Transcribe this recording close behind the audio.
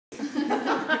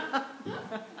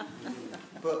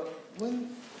when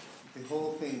the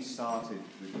whole thing started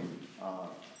with you,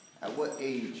 at what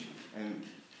age? And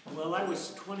well, I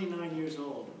was 29 years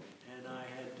old, and I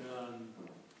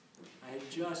had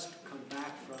just come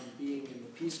back from being in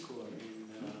the Peace Corps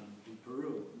in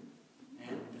Peru,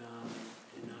 and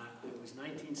it was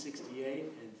 1968,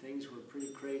 and things were pretty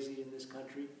crazy in this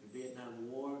country. The Vietnam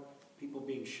War, people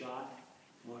being shot,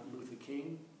 Martin Luther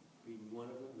King being one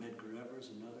of them, Medgar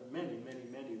Evers another, many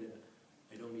that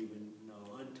I don't even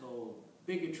know, untold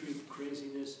bigotry,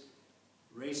 craziness,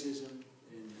 racism,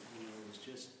 and it was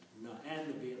just and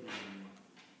the Vietnam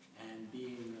War, and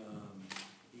being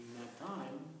that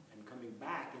time and coming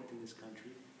back into this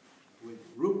country with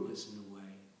rootless in a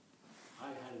way, I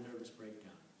had a nervous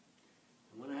breakdown.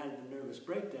 And when I had the nervous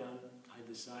breakdown, I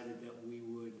decided that we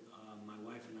would, my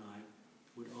wife and I,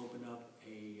 would open up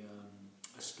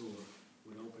a store,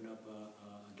 would open up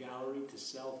a gallery to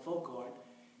sell folk art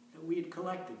that we had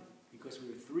collected, because we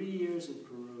were 3 years in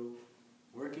Peru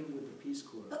working with the Peace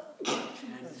Corps.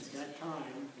 And at that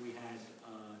time, we had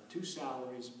 2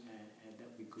 salaries that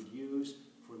we could use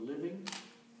for living,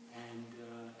 and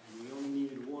we only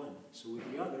needed 1. So with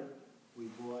the other, we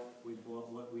bought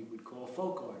what we would call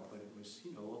folk art, but it was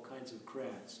all kinds of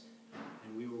crafts.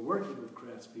 And we were working with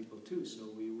craftspeople too, so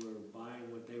we were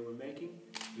buying what they were making.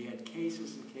 We had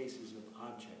cases and cases of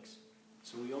objects.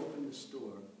 So we opened the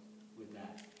store with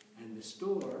that. And the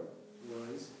store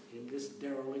was in this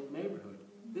derelict neighborhood.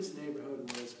 This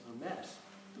neighborhood was a mess,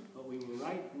 but we were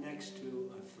right next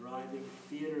to a thriving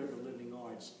Theater of the Living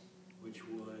Arts, which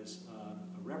was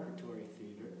a repertory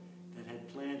theater that had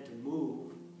planned to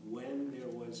move when there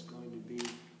was going to be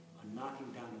a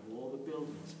knocking down of all the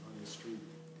buildings on the street.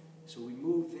 So we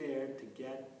moved there to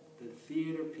get the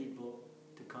theater people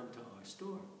to come to our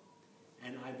store.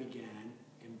 And I began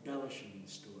embellishing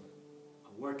the store,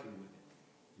 working with it,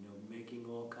 making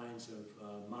all kinds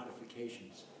of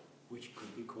modifications, which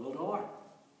could be called art.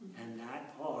 And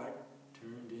that art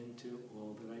turned into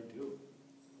all that I do.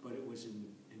 But it was in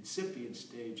incipient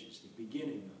stages, the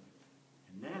beginning of it.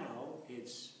 And now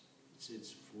it's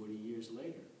 40 years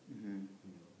later. Mm-hmm.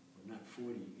 Or not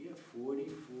 40,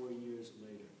 44 years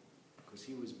later. Because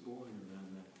he was born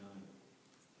around that time,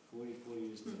 44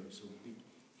 years later. So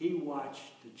he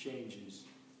watched the changes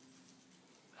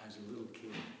as a little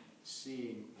kid,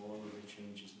 seeing all of the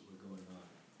changes that were going on.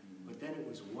 Mm-hmm. But then it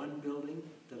was one building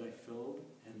that I filled,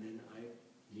 and then I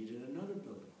needed another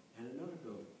building, and another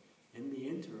building. In the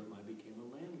interim, I became a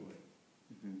landlord.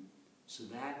 Mm-hmm. So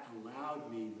that allowed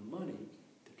me the money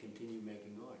to continue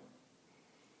making art.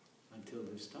 Until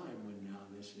this time, when now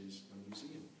this is a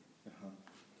museum. Uh-huh.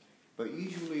 But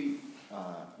usually,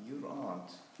 your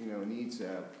art, needs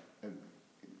a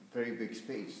very big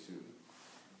space to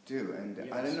do. And yes.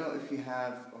 I don't know if you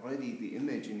have already the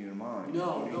image in your mind.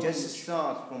 No, you just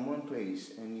start from one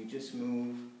place and you just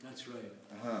move. That's right.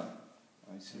 Uh-huh.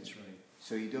 I see. That's right.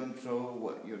 So you don't draw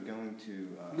what you're going to.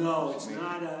 No, it's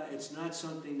not. It's not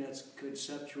something that's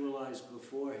conceptualized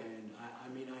beforehand. I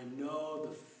mean, I know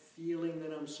the feeling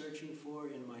that I'm searching for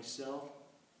in myself.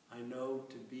 I know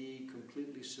to be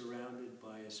completely surrounded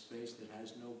by a space that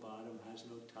has no bottom, has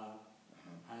no top,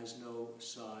 has no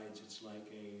sides. It's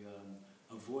like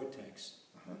a vortex,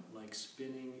 like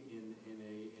spinning in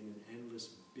an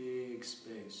endless big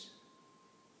space.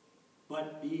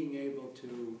 But being able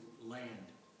to land,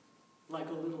 like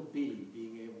a little bee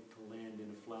being able to land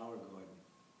in a flower garden.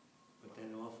 But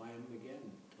then off I am again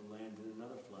to land in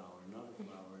another flower, another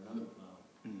flower, another flower.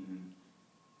 Mm-hmm.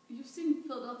 You've seen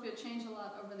Philadelphia change a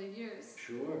lot over the years.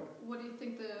 Sure. What do you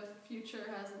think the future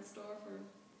has in store for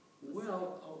the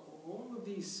Well, all of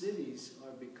these cities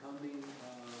are becoming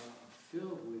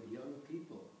filled with young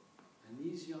people. And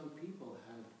these young people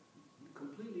have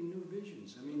completely new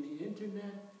visions. I mean, the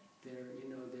internet,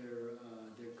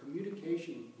 their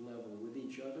communication level with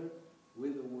each other,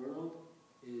 with the world,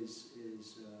 is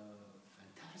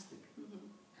fantastic.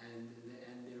 Mm-hmm.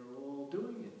 And they're all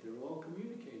doing it. They're all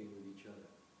communicating with each other.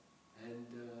 And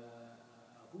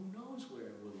who knows where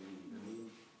it will lead? I mean,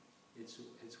 it's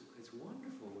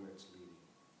wonderful where it's leading.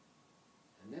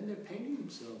 And then they're painting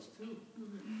themselves too.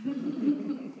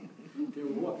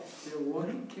 they're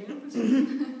walking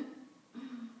canvases.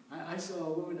 I saw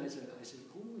a woman. I said,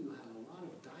 "Oh, you have a lot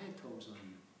of diatoms on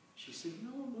you." She said,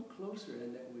 "No, look closer."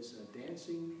 And that was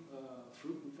dancing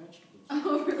fruit and vegetables.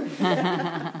 Oh, really?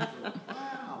 I thought,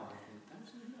 wow!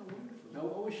 Isn't that wonderful? Now,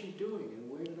 what was she doing, and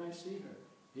where did I see her?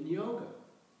 In yoga.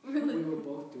 Really? We were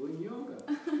both doing yoga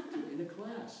in a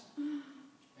class.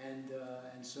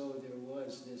 And so there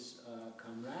was this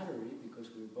camaraderie, because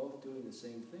we were both doing the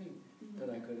same thing, that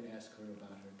I could ask her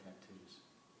about her tattoos.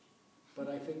 But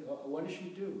I think, what does she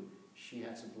do? she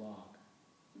has a blog.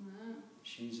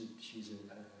 She's a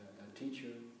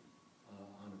teacher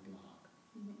on a blog.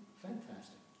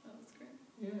 Fantastic. Oh, that's great.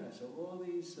 Yeah, so all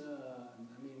these,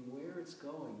 where it's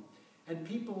going. And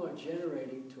people are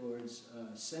generating towards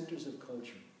centers of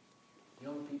culture.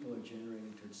 Young people are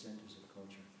generating towards centers of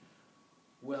culture.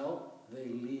 Well, they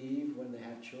leave when they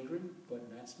have children, but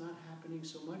that's not happening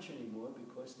so much anymore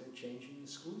because they're changing the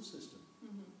school system.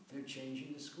 They're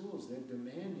changing the schools. They're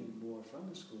demanding more from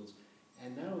the schools.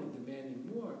 And not only demanding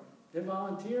more, they're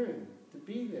volunteering to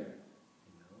be there.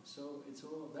 So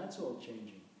that's all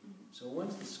changing. So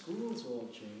once the schools all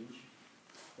change,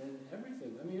 then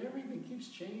everything keeps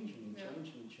changing and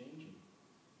changing and changing.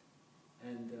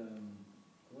 And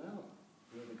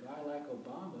with a guy like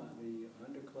Obama, the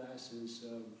underclass is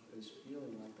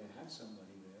feeling like they have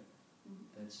somebody there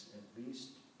that's at least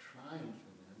trying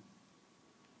for them.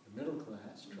 The middle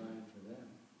class trying for them.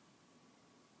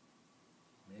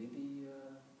 Maybe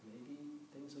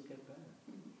things will get better.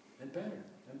 And better,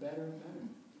 and better, and better.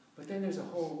 But then there's a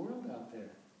whole world out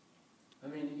there.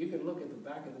 You can look at the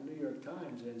back of the New York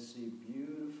Times and see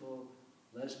beautiful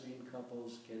lesbian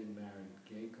couples getting married,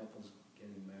 gay couples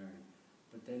getting married.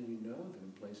 But then that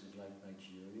in places like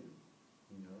Nigeria,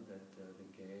 that the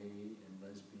gay and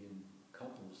lesbian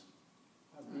couples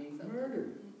are being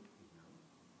murdered.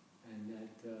 And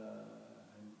that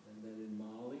in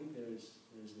Mali there's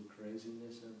the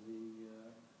craziness of the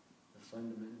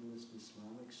fundamentalist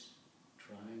Islamics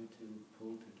trying to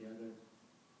pull together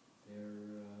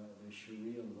their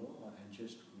Sharia law and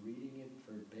just reading it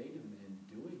verbatim and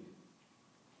doing it.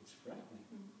 It's frightening.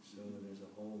 So there's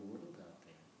a whole world out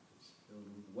there. It's filled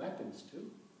with weapons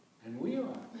too. And we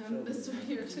are. This one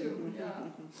here too,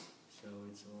 yeah. So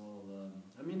it's all,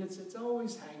 it's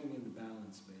always hanging in the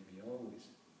balance, maybe, always.